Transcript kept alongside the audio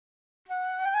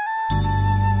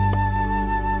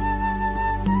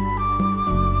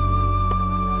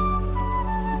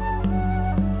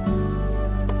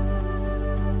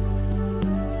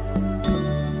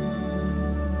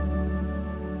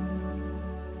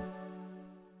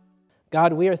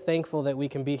God, we are thankful that we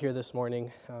can be here this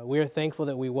morning. We are thankful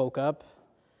that we woke up.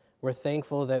 We're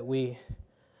thankful that we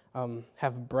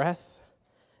have breath.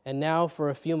 And now for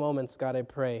a few moments, God, I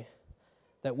pray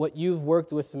that what you've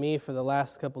worked with me for the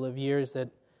last couple of years, that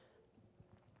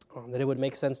it would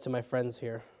make sense to my friends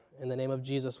here. In the name of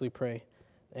Jesus, we pray.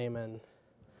 Amen.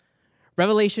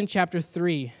 Revelation chapter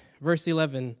 3, verse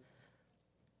 11.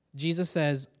 Jesus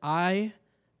says, I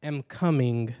am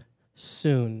coming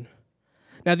soon.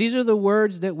 Now, these are the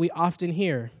words that we often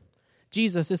hear.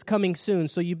 Jesus is coming soon,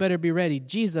 so you better be ready.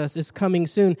 Jesus is coming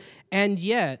soon. And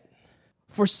yet,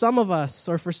 for some of us,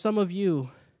 or for some of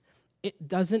you, it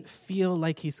doesn't feel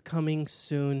like he's coming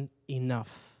soon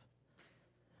enough.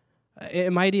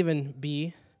 It might even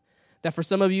be that for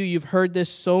some of you, you've heard this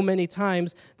so many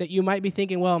times that you might be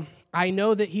thinking, well, I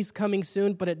know that he's coming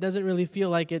soon, but it doesn't really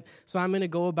feel like it, so I'm going to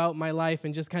go about my life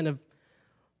and just kind of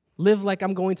live like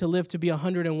I'm going to live to be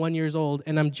 101 years old,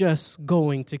 and I'm just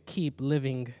going to keep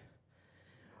living.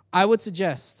 I would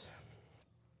suggest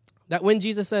that when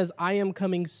Jesus says, I am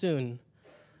coming soon,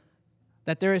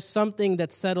 that there is something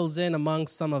that settles in among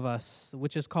some of us,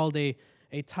 which is called a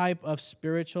type of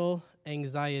spiritual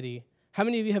anxiety. How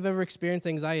many of you have ever experienced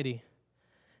anxiety?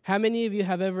 How many of you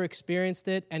have ever experienced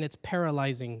it and it's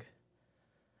paralyzing?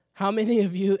 How many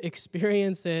of you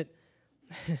experience it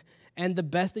and the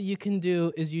best that you can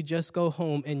do is you just go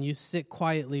home and you sit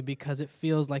quietly because it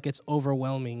feels like it's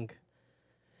overwhelming?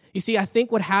 You see, I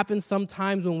think what happens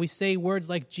sometimes when we say words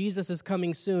like Jesus is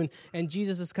coming soon and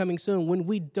Jesus is coming soon, when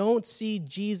we don't see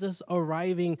Jesus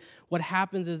arriving, what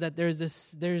happens is that there's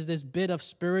this bit of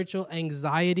spiritual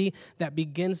anxiety that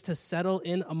begins to settle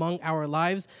in among our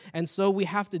lives. And so we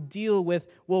have to deal with,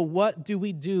 well, what do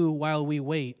we do while we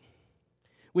wait?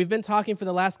 We've been talking for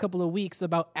the last couple of weeks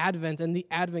about Advent and the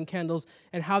Advent candles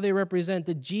and how they represent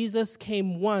that Jesus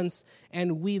came once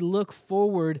and we look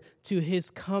forward to his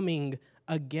coming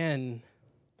again.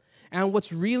 And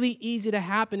what's really easy to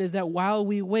happen is that while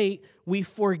we wait, we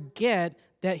forget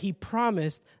that he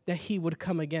promised that he would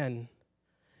come again.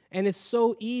 And it's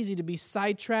so easy to be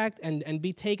sidetracked and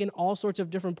be taken all sorts of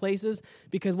different places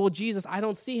because, well, Jesus, I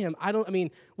don't see him.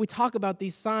 We talk about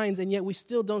these signs and yet we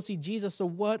still don't see Jesus. So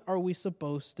what are we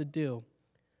supposed to do?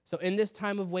 So in this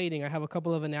time of waiting, I have a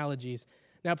couple of analogies.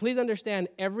 Now, please understand,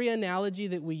 every analogy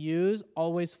that we use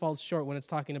always falls short when it's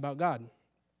talking about God.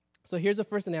 So here's the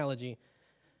first analogy.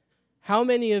 How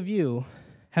many of you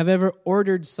have ever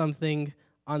ordered something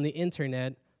on the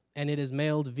internet and it is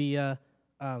mailed via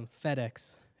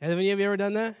FedEx? Have any of you ever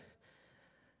done that?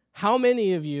 How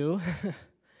many of you,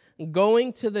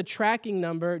 going to the tracking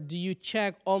number, do you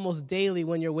check almost daily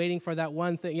when you're waiting for that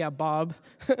one thing? Yeah, Bob.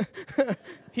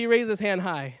 He raised his hand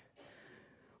high.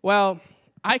 Well,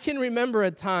 I can remember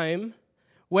a time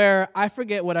where I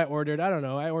forget what I ordered. I don't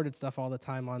know. I ordered stuff all the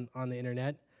time on the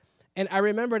internet. And I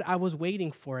remembered I was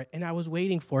waiting for it, and I was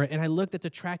waiting for it, and I looked at the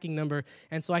tracking number,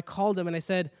 and so I called him, and I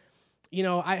said, you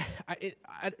know,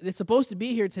 it's supposed to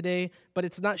be here today, but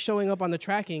it's not showing up on the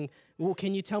tracking. Well,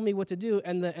 can you tell me what to do?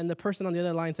 And the person on the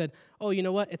other line said, oh, you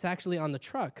know what? It's actually on the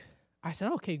truck. I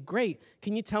said, okay, great.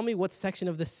 Can you tell me what section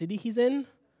of the city he's in?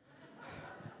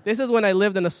 This is when I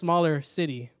lived in a smaller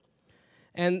city.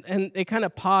 And they kind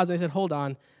of paused, and I said, hold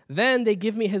on. Then they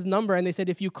give me his number, and they said,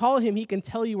 if you call him, he can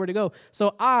tell you where to go.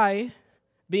 So I,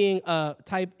 being a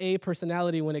type A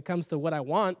personality when it comes to what I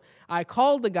want, I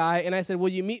called the guy, and I said, will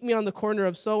you meet me on the corner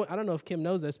of I don't know if Kim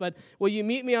knows this, but will you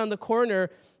meet me on the corner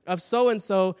of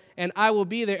so-and-so, and I will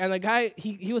be there. And the guy,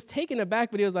 he was taken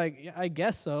aback, but he was like, yeah, I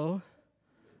guess so.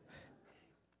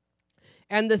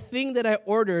 And the thing that I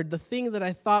ordered, the thing that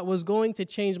I thought was going to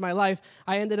change my life,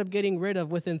 I ended up getting rid of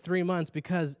within 3 months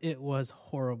because it was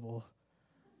horrible.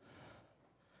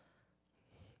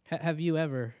 Have you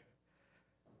ever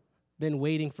been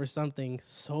waiting for something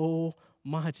so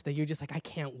much that you're just like, I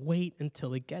can't wait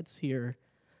until it gets here?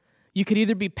 You could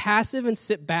either be passive and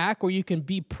sit back, or you can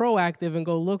be proactive and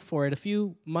go look for it. A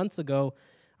few months ago,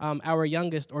 our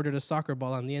youngest ordered a soccer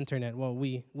ball on the internet. Well,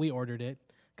 we ordered it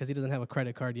because he doesn't have a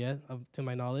credit card yet, to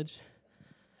my knowledge.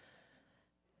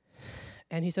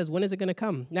 And he says, when is it going to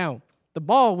come? Now, the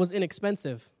ball was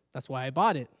inexpensive. That's why I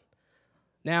bought it.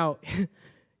 Now,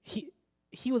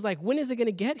 he was like, when is it going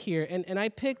to get here? And I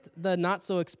picked the not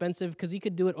so expensive because he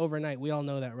could do it overnight. We all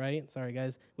know that, right? Sorry,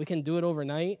 guys. We can do it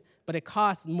overnight, but it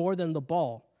costs more than the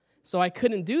ball. So I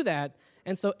couldn't do that.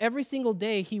 And so every single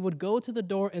day he would go to the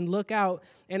door and look out.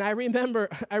 And I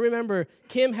remember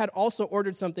Kim had also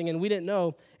ordered something and we didn't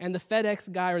know. And the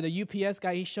FedEx guy or the UPS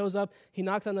guy, he shows up, he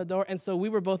knocks on the door. And so we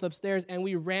were both upstairs and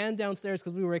we ran downstairs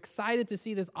because we were excited to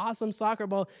see this awesome soccer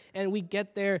ball. And we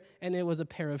get there and it was a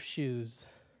pair of shoes.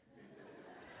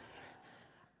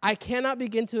 I cannot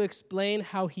begin to explain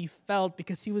how he felt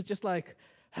because he was just like,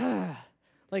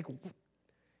 like,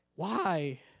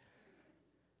 why?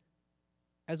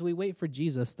 As we wait for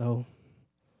Jesus, though,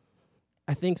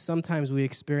 I think sometimes we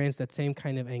experience that same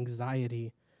kind of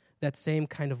anxiety, that same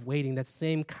kind of waiting, that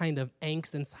same kind of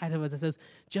angst inside of us that says,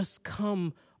 just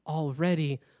come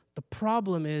already. The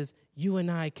problem is you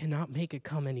and I cannot make it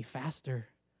come any faster.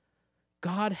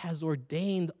 God has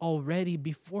ordained already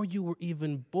before you were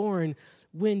even born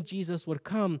when Jesus would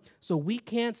come. So we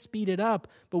can't speed it up,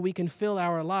 but we can fill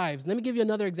our lives. Let me give you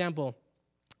another example.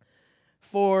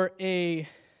 For a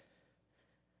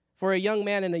young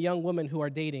man and a young woman who are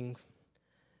dating,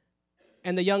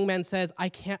 and the young man says,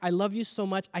 I love you so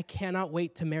much, I cannot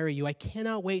wait to marry you. I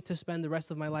cannot wait to spend the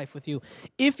rest of my life with you.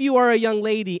 If you are a young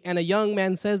lady and a young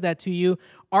man says that to you,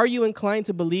 are you inclined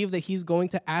to believe that he's going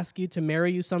to ask you to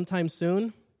marry you sometime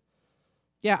soon?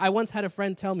 Yeah, I once had a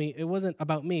friend tell me, it wasn't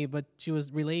about me, but she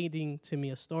was relating to me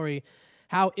a story,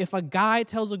 how if a guy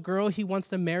tells a girl he wants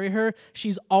to marry her,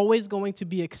 she's always going to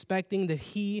be expecting that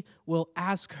he will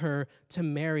ask her to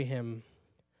marry him.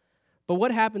 But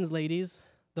what happens, ladies?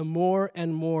 The more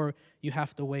and more you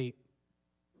have to wait.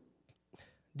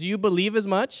 Do you believe as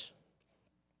much?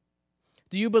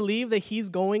 Do you believe that he's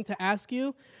going to ask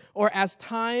you? Or as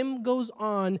time goes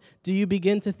on, do you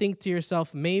begin to think to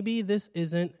yourself, maybe this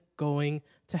isn't going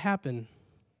to happen?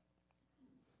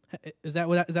 Is that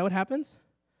what happens?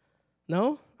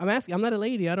 No? I'm asking. I'm not a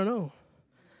lady. I don't know.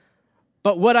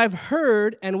 But what I've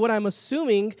heard and what I'm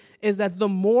assuming is that the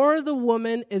more the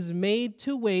woman is made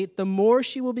to wait, the more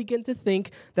she will begin to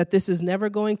think that this is never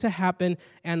going to happen,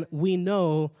 and we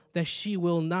know that she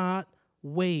will not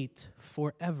wait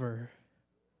forever.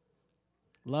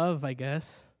 Love, I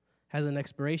guess, has an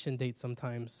expiration date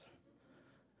sometimes.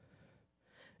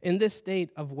 In this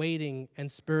state of waiting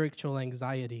and spiritual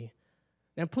anxiety,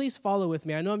 and please follow with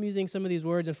me. I know I'm using some of these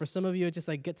words, and for some of you, it's just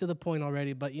like, get to the point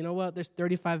already. But you know what? There's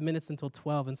 35 minutes until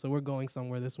 12, and so we're going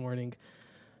somewhere this morning.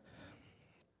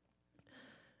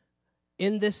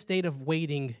 In this state of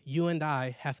waiting, you and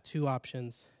I have two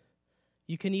options.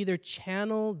 You can either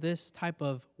channel this type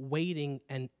of waiting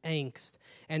and angst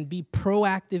and be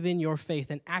proactive in your faith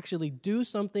and actually do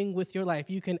something with your life.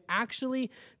 You can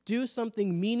actually do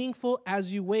something meaningful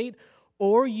as you wait,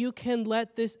 or you can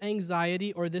let this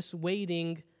anxiety or this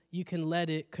waiting, you can let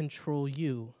it control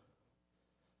you.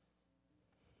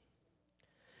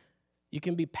 You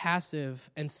can be passive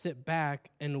and sit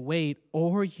back and wait,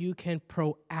 or you can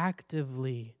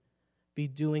proactively be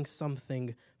doing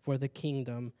something for the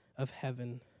kingdom of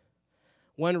heaven.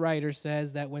 One writer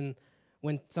says that when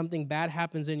something bad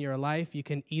happens in your life, you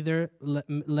can either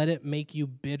let it make you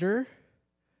bitter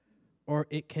or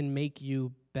it can make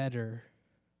you better.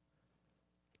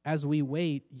 As we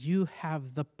wait, you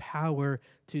have the power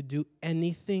to do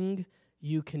anything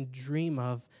you can dream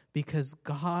of because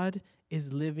God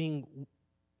is living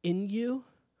in you,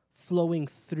 flowing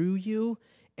through you,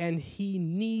 and he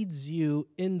needs you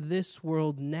in this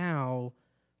world now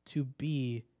to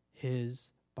be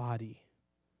his body.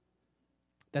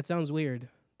 That sounds weird,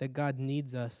 that God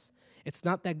needs us. It's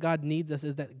not that God needs us,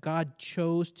 it's that God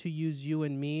chose to use you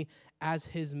and me as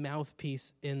his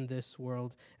mouthpiece in this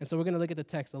world. And so we're going to look at the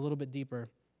text a little bit deeper.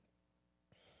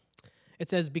 It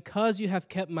says, because you have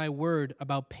kept my word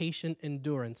about patient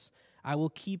endurance, I will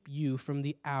keep you from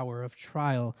the hour of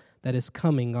trial that is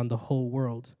coming on the whole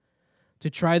world, to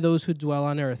try those who dwell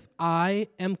on earth. I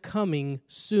am coming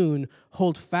soon.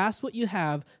 Hold fast what you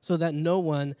have so that no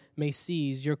one may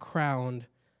seize your crown.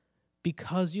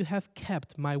 Because you have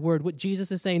kept my word. What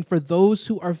Jesus is saying, for those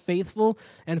who are faithful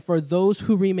and for those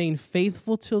who remain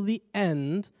faithful till the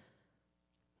end,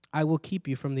 I will keep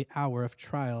you from the hour of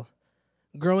trial.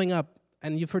 Growing up,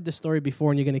 and you've heard this story before,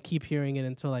 and you're going to keep hearing it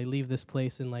until I leave this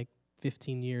place in like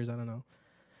 15 years, I don't know.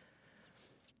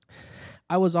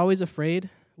 I was always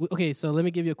afraid. Okay, so let me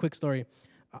give you a quick story.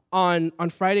 On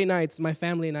Friday nights, my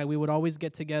family and I, we would always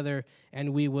get together,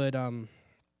 and we would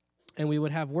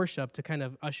have worship to kind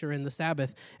of usher in the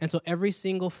Sabbath. And so every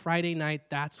single Friday night,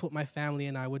 that's what my family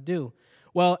and I would do.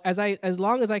 Well, as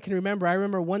long as I can remember, I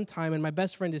remember one time, and my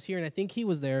best friend is here, and I think he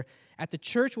was there, at the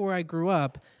church where I grew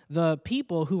up, the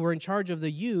people who were in charge of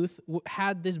the youth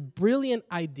had this brilliant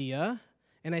idea,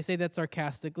 and I say that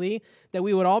sarcastically, that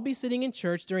we would all be sitting in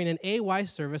church during an AY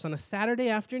service on a Saturday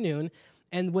afternoon,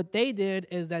 And what they did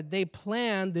is that they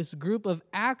planned this group of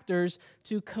actors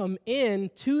to come in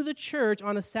to the church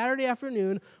on a Saturday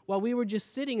afternoon while we were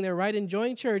just sitting there, right,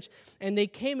 enjoying church. And they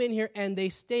came in here and they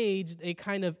staged a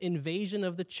kind of invasion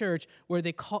of the church where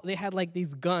they had like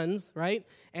these guns, right?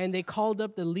 And they called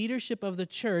up the leadership of the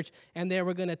church and they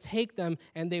were going to take them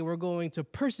and they were going to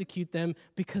persecute them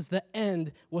because the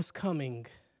end was coming.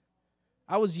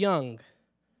 I was young.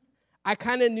 I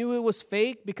kind of knew it was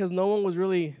fake because no one was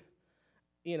really,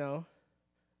 no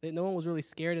one was really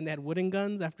scared and they had wooden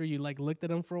guns after you like looked at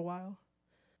them for a while.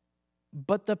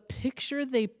 But the picture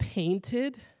they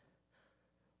painted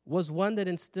was one that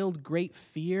instilled great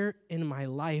fear in my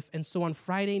life. And so on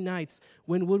Friday nights,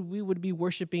 when we would be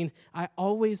worshiping, I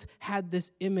always had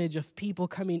this image of people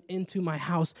coming into my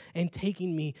house and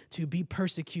taking me to be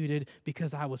persecuted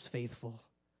because I was faithful.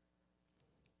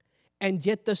 And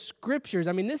yet the scriptures,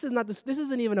 this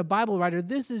isn't even a Bible writer.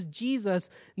 This is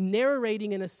Jesus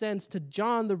narrating in a sense to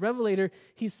John the Revelator.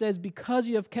 He says, because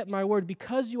you have kept my word,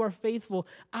 because you are faithful,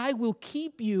 I will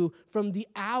keep you from the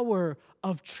hour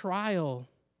of trial.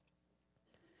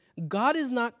 God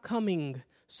is not coming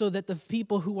so that the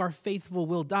people who are faithful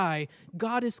will die.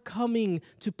 God is coming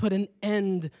to put an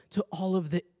end to all of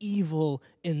the evil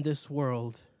in this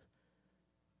world.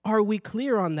 Are we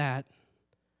clear on that?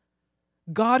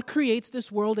 God creates this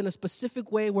world in a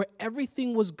specific way where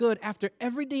everything was good. After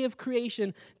every day of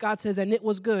creation, God says, and it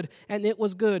was good, and it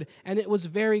was good, and it was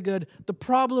very good. The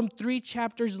problem 3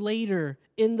 chapters later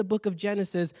in the book of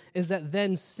Genesis is that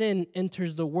then sin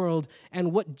enters the world.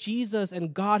 And what Jesus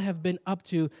and God have been up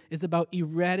to is about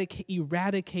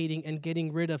eradicating and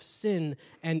getting rid of sin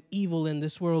and evil in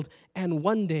this world. And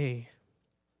one day,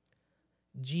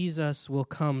 Jesus will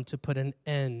come to put an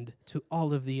end to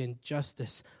all of the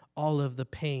injustice, all of the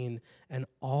pain, and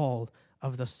all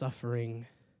of the suffering.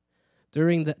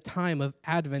 During the time of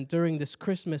Advent, during this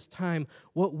Christmas time,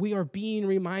 what we are being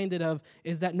reminded of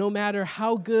is that no matter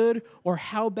how good or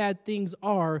how bad things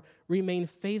are, remain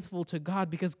faithful to God,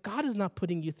 because God is not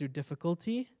putting you through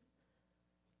difficulty.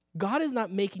 God is not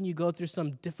making you go through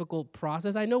some difficult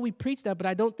process. I know we preach that, but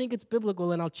I don't think it's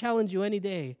biblical, and I'll challenge you any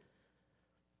day.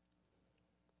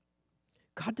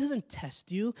 God doesn't test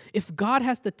you. If God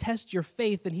has to test your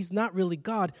faith, then he's not really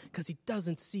God because he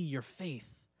doesn't see your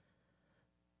faith.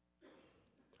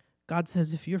 God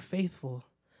says, if you're faithful,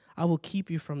 I will keep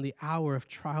you from the hour of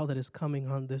trial that is coming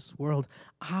on this world.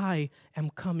 I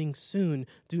am coming soon.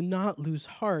 Do not lose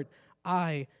heart.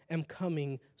 I am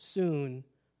coming soon.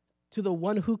 To the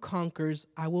one who conquers,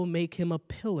 I will make him a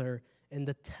pillar in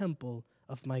the temple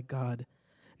of my God.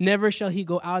 Never shall he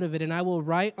go out of it, and I will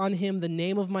write on him the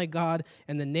name of my God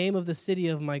and the name of the city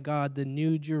of my God, the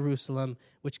new Jerusalem,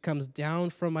 which comes down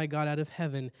from my God out of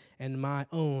heaven, and my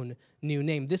own new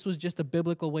name. This was just a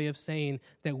biblical way of saying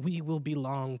that we will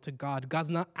belong to God.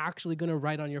 God's not actually going to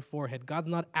write on your forehead. God's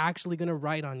not actually going to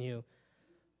write on you.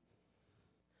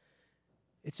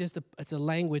 It's a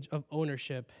language of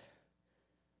ownership.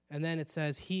 And then it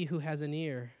says, he who has an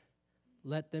ear,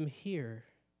 let them hear.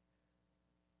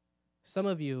 Some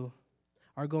of you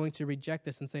are going to reject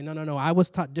this and say, no, I was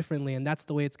taught differently, and that's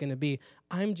the way it's going to be.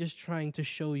 I'm just trying to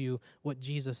show you what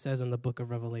Jesus says in the book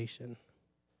of Revelation.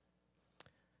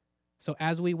 So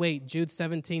as we wait, Jude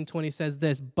 17:20 says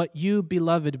this, but you,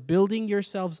 beloved, building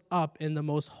yourselves up in the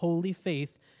most holy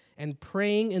faith and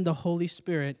praying in the Holy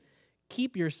Spirit,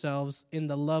 keep yourselves in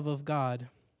the love of God,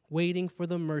 waiting for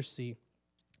the mercy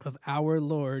of our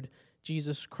Lord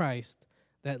Jesus Christ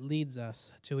that leads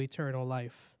us to eternal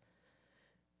life.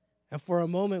 And for a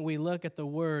moment, we look at the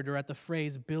word or at the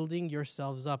phrase, building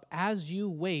yourselves up. As you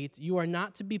wait, you are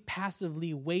not to be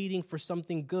passively waiting for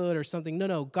something good or something.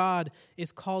 No, God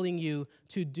is calling you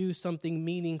to do something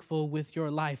meaningful with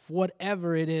your life.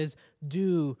 Whatever it is,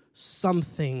 do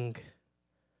something.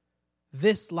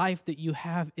 This life that you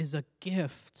have is a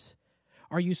gift.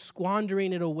 Are you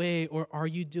squandering it away, or are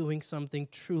you doing something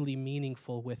truly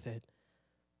meaningful with it?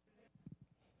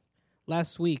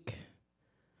 Last week,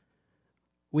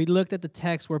 we looked at the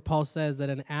text where Paul says that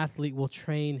an athlete will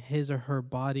train his or her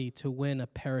body to win a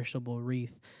perishable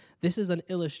wreath. This is an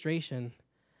illustration.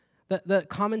 The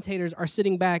commentators are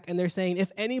sitting back and they're saying,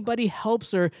 if anybody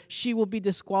helps her, she will be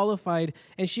disqualified.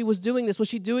 And she was doing this. Was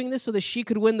she doing this so that she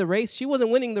could win the race? She wasn't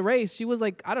winning the race. She was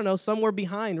somewhere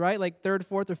behind, right? Like 3rd,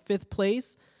 4th, or 5th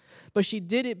place. But she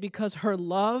did it because her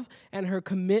love and her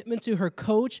commitment to her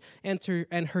coach and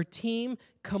her team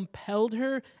compelled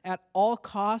her at all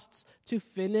costs to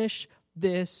finish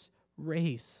this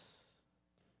race.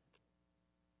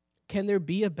 Can there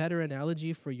be a better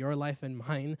analogy for your life and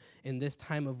mine in this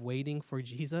time of waiting for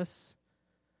Jesus?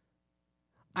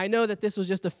 I know that this was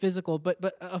just a physical, but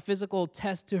a physical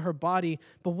test to her body.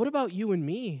 But what about you and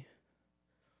me?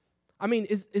 I mean,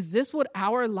 is this what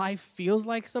our life feels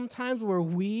like sometimes, where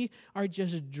we are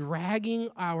just dragging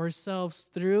ourselves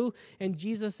through? And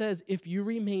Jesus says, if you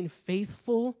remain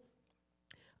faithful,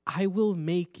 I will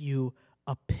make you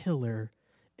a pillar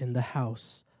in the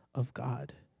house of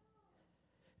God.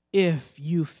 If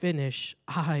you finish,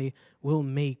 I will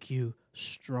make you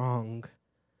strong.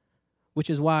 Which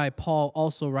is why Paul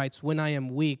also writes, when I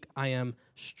am weak, I am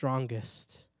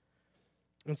strongest.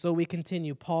 And so we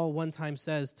continue. Paul one time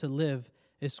says to live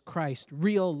is Christ,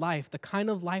 real life, the kind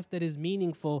of life that is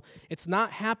meaningful. It's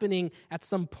not happening at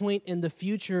some point in the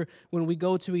future when we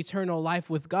go to eternal life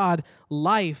with God.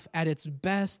 Life at its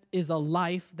best is a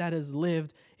life that is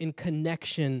lived in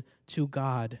connection to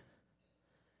God.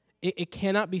 It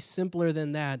cannot be simpler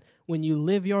than that. When you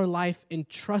live your life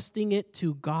entrusting it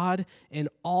to God in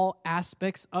all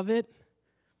aspects of it,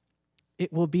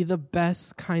 it will be the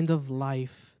best kind of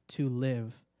life to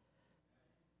live.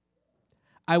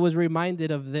 I was reminded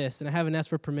of this, and I haven't asked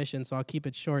for permission, so I'll keep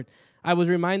it short. I was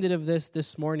reminded of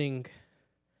this morning.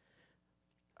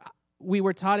 We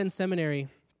were taught in seminary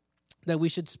that we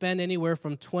should spend anywhere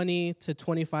from 20 to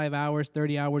 25 hours,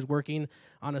 30 hours working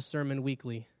on a sermon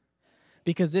weekly,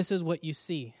 because this is what you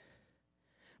see.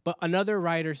 But another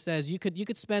writer says you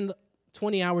could spend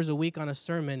 20 hours a week on a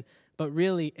sermon, but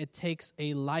really it takes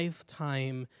a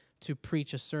lifetime to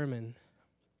preach a sermon.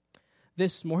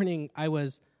 This morning I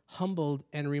was humbled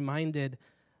and reminded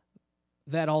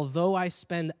that although I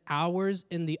spend hours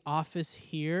in the office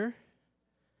here,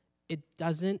 it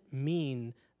doesn't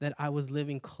mean that I was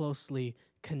living closely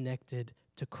connected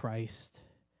to Christ.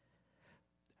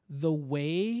 The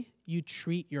way you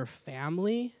treat your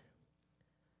family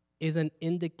is an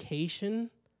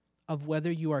indication of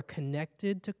whether you are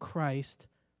connected to Christ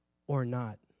or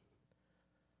not.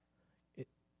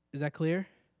 Is that clear?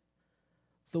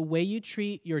 The way you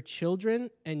treat your children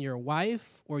and your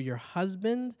wife or your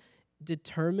husband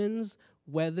determines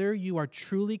whether you are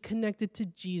truly connected to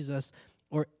Jesus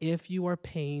or if you are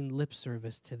paying lip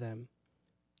service to them.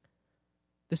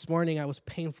 This morning I was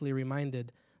painfully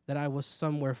reminded that I was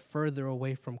somewhere further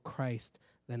away from Christ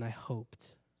than I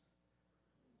hoped.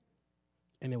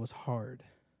 And it was hard.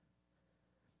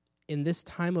 In this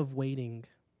time of waiting,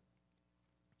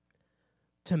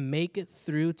 to make it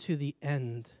through to the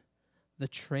end, the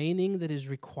training that is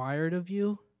required of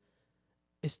you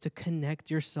is to connect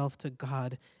yourself to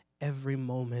God every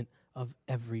moment of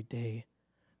every day.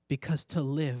 Because to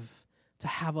live, to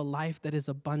have a life that is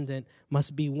abundant,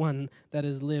 must be one that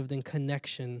is lived in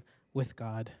connection with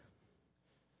God.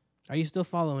 Are you still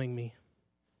following me?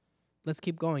 Let's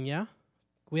keep going, yeah?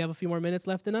 We have a few more minutes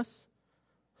left in us.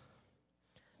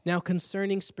 Now,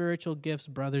 concerning spiritual gifts,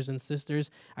 brothers and sisters,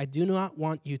 I do not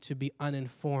want you to be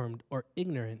uninformed or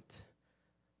ignorant.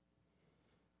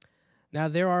 Now,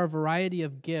 there are a variety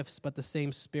of gifts, but the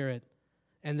same Spirit.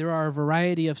 And there are a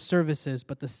variety of services,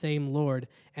 but the same Lord.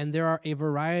 And there are a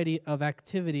variety of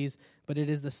activities, but it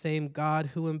is the same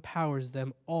God who empowers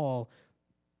them all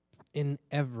in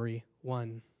every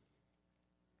one.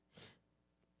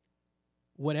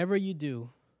 Whatever you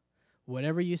do,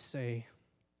 whatever you say,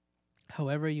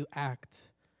 however you act,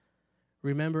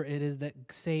 remember it is that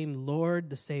same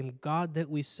Lord, the same God that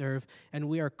we serve, and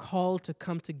we are called to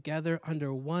come together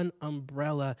under one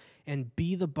umbrella and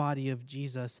be the body of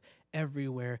Jesus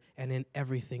everywhere and in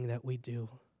everything that we do.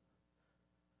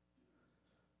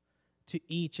 To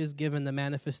each is given the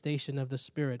manifestation of the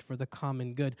Spirit for the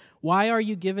common good. Why are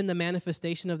you given the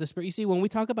manifestation of the Spirit? You see, when we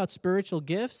talk about spiritual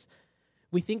gifts,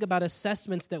 we think about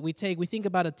assessments that we take. We think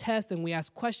about a test and we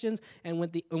ask questions, and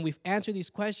when we've answered these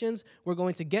questions, we're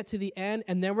going to get to the end,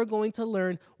 and then we're going to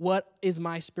learn what is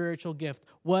my spiritual gift,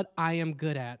 what I am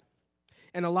good at.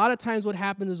 And a lot of times what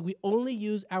happens is we only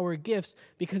use our gifts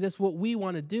because it's what we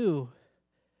want to do.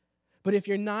 But if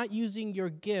you're not using your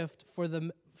gift for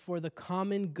the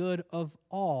common good of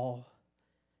all,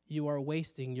 you are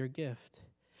wasting your gift.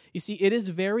 You see, it is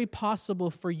very possible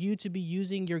for you to be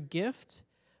using your gift,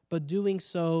 but doing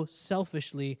so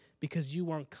selfishly because you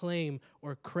want claim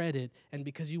or credit and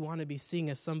because you want to be seen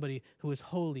as somebody who is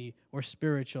holy or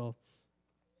spiritual.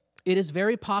 It is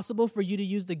very possible for you to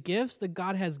use the gifts that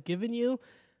God has given you,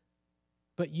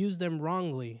 but use them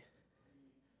wrongly.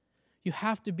 You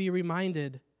have to be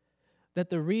reminded that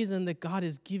the reason that God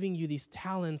is giving you these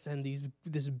talents and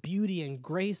this beauty and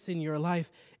grace in your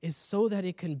life is so that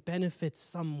it can benefit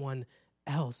someone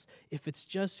else. If it's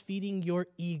just feeding your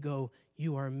ego,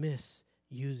 you are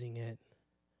misusing it.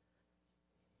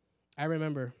 I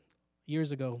remember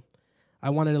years ago, I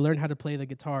wanted to learn how to play the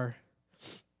guitar.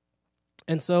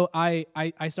 And so I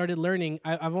started learning.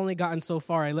 I've only gotten so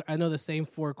far. I know the same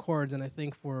 4 chords, and I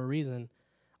think for a reason.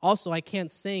 Also, I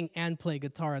can't sing and play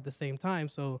guitar at the same time,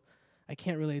 so I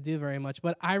can't really do very much.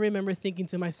 But I remember thinking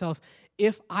to myself,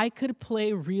 if I could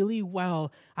play really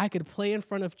well, I could play in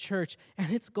front of church,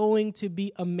 and it's going to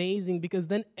be amazing because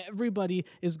then everybody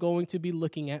is going to be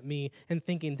looking at me and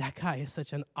thinking, that guy is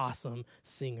such an awesome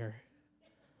singer.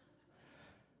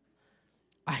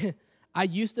 I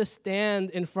used to stand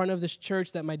in front of this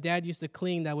church that my dad used to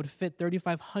clean that would fit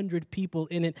 3,500 people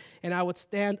in it, and I would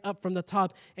stand up from the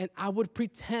top, and I would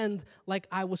pretend like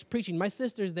I was preaching. My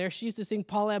sister's there. She used to sing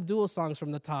Paula Abdul songs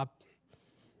from the top.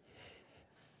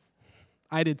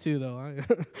 I did too, though.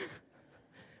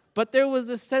 But there was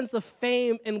a sense of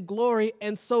fame and glory,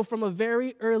 and so from a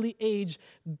very early age,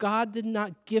 God did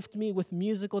not gift me with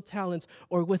musical talents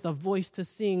or with a voice to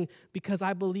sing because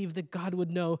I believed that God would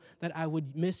know that I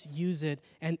would misuse it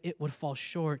and it would fall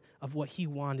short of what he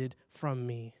wanted from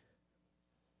me.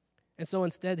 And so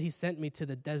instead, he sent me to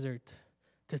the desert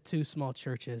to 2 small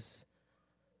churches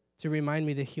to remind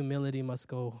me that humility must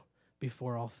go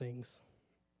before all things.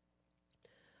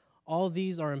 All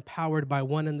these are empowered by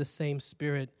one and the same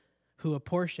Spirit, who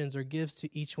apportions or gives to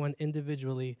each one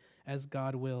individually as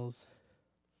God wills.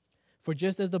 For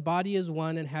just as the body is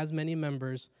one and has many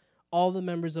members, all the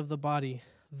members of the body,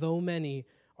 though many,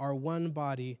 are one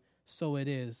body, so it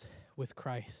is with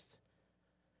Christ.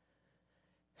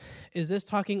 Is this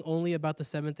talking only about the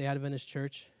Seventh-day Adventist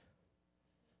Church?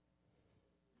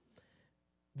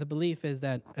 The belief is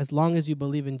that as long as you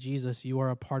believe in Jesus, you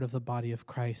are a part of the body of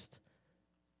Christ.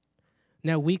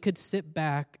 Now, we could sit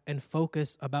back and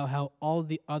focus about how all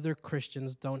the other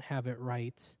Christians don't have it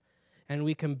right. And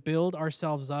we can build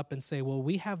ourselves up and say, well,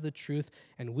 we have the truth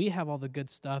and we have all the good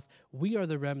stuff. We are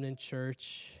the remnant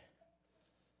church.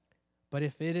 But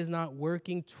if it is not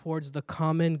working towards the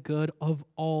common good of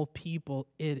all people,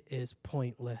 it is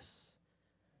pointless.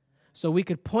 So we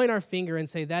could point our finger and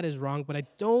say that is wrong, but I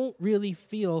don't really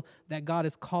feel that God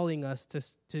is calling us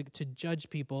to judge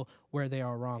people where they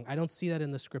are wrong. I don't see that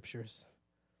in the scriptures.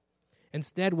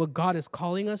 Instead, what God is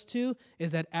calling us to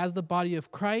is that as the body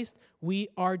of Christ, we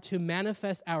are to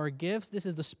manifest our gifts. This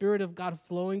is the Spirit of God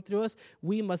flowing through us.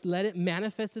 We must let it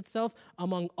manifest itself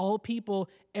among all people,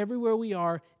 everywhere we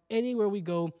are, anywhere we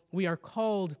go. We are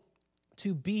called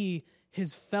to be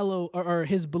his fellow or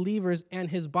his believers and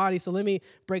his body. So let me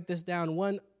break this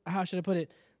down. How should I put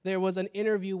it? There was an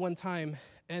interview one time,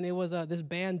 and it was this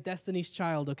band, Destiny's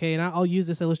Child, okay? And I'll use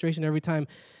this illustration every time.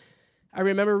 I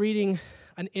remember reading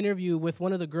an interview with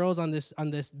one of the girls on this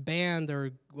band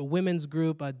or a women's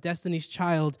group, Destiny's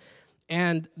Child,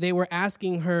 and they were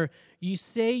asking her, you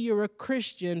say you're a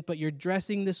Christian, but you're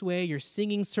dressing this way, you're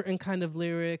singing certain kind of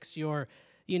lyrics, you're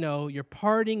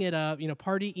partying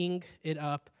it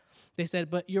up. They said,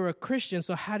 but you're a Christian,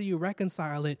 so how do you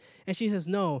reconcile it? And she says,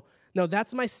 no,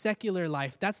 that's my secular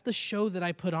life. That's the show that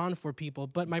I put on for people,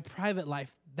 but my private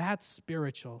life, that's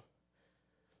spiritual.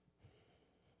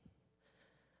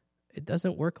 It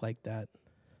doesn't work like that.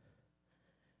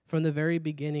 From the very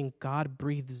beginning, God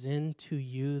breathes into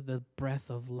you the breath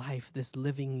of life. This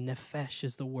living nephesh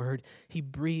is the word. He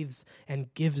breathes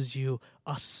and gives you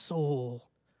a soul.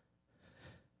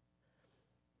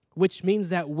 Which means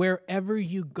that wherever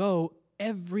you go,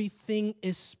 everything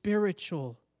is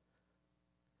spiritual.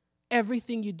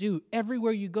 Everything you do,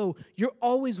 everywhere you go, you're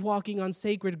always walking on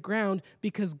sacred ground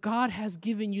because God has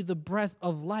given you the breath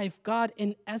of life. God,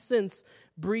 in essence,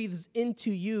 breathes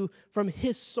into you from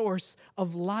his source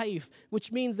of life,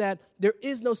 which means that there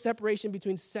is no separation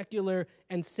between secular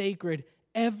and sacred.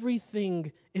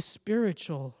 Everything is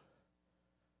spiritual.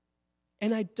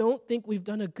 And I don't think we've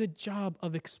done a good job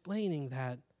of explaining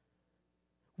that.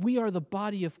 We are the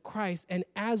body of Christ, and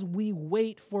as we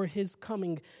wait for his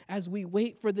coming, as we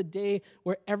wait for the day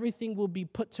where everything will be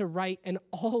put to right and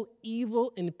all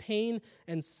evil and pain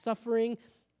and suffering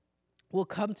will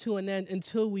come to an end,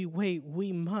 until we wait,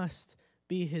 we must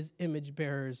be his image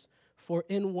bearers. For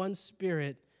in one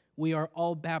Spirit we are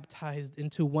all baptized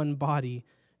into one body,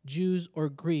 Jews or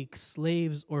Greeks,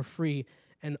 slaves or free,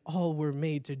 and all were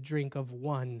made to drink of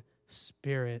one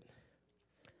Spirit.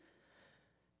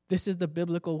 This is the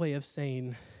biblical way of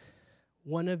saying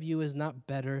one of you is not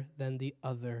better than the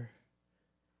other.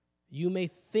 You may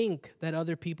think that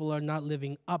other people are not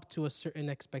living up to a certain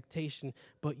expectation,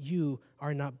 but you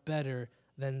are not better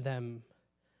than them.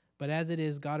 But as it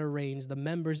is, God arranged the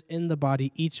members in the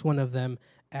body, each one of them,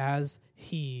 as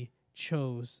he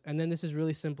chose. And then this is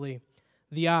really simply,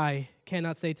 the eye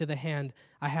cannot say to the hand,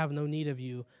 I have no need of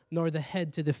you, nor the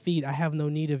head to the feet, I have no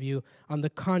need of you. On the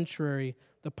contrary,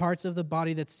 the parts of the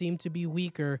body that seem to be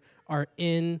weaker are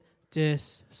in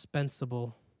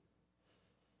indispensable.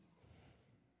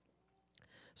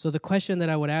 So the question that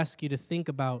I would ask you to think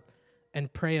about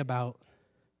and pray about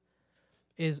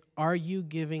is, are you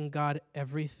giving God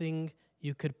everything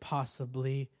you could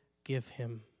possibly give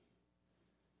him?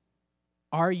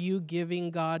 Are you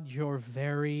giving God your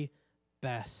very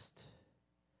best?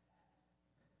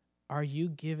 Are you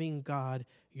giving God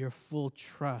your full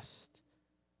trust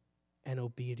and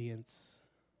obedience?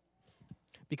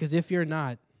 Because if you're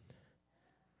not,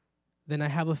 then I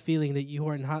have a feeling that you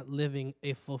are not living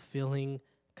a fulfilling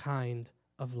kind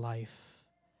of life.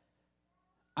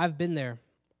 I've been there.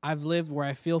 I've lived where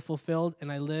I feel fulfilled,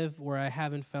 and I live where I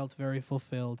haven't felt very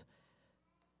fulfilled.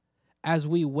 As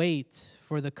we wait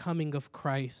for the coming of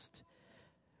Christ,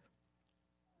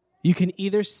 you can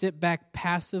either sit back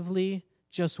passively,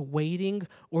 just waiting,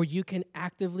 or you can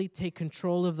actively take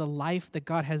control of the life that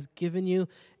God has given you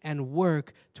and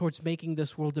work towards making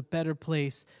this world a better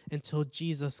place until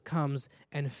Jesus comes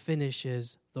and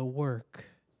finishes the work.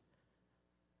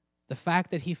 The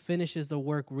fact that he finishes the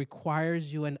work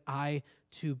requires you and I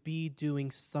to be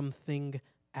doing something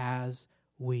as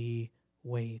we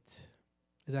wait.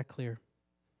 Is that clear?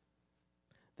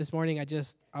 This morning,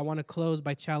 I want to close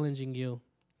by challenging you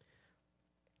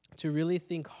to really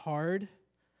think hard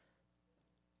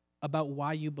about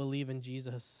why you believe in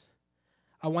Jesus.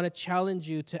 I want to challenge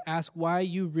you to ask why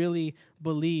you really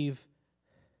believe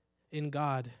in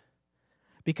God.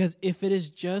 Because if it is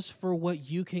just for what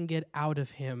you can get out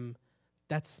of him,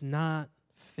 that's not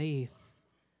faith.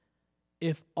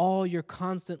 If all you're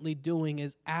constantly doing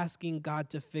is asking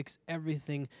God to fix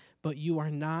everything, but you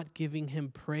are not giving him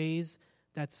praise,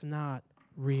 that's not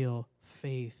real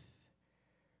faith.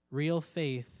 Real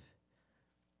faith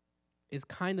is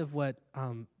kind of what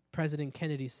President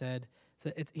Kennedy said.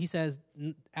 So he says,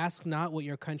 ask not what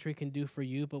your country can do for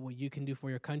you, but what you can do for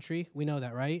your country. We know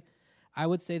that, right? I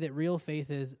would say that real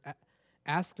faith is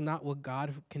ask not what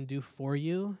God can do for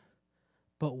you,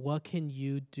 but what can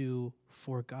you do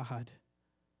for God?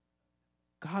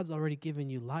 God's already given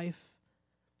you life.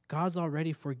 God's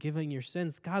already forgiven your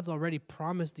sins. God's already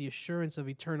promised the assurance of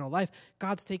eternal life.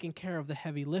 God's taken care of the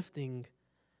heavy lifting.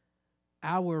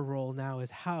 Our role now is,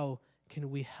 how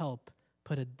can we help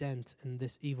put a dent in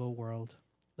this evil world?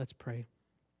 Let's pray.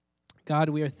 God,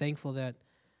 we are thankful that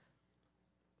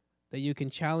you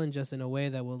can challenge us in a way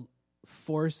that will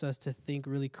force us to think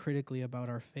really critically about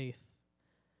our faith.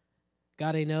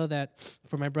 God, I know that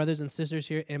for my brothers and sisters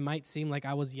here, it might seem like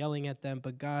I was yelling at them,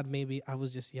 but God, maybe I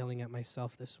was just yelling at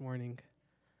myself this morning.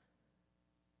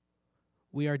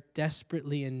 We are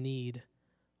desperately in need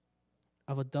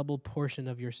of a double portion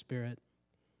of your Spirit.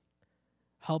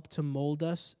 Help to mold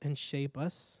us and shape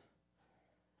us.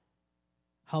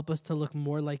 Help us to look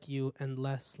more like you and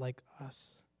less like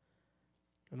us.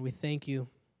 And we thank you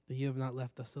that you have not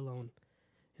left us alone.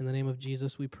 In the name of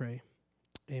Jesus we pray.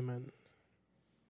 Amen.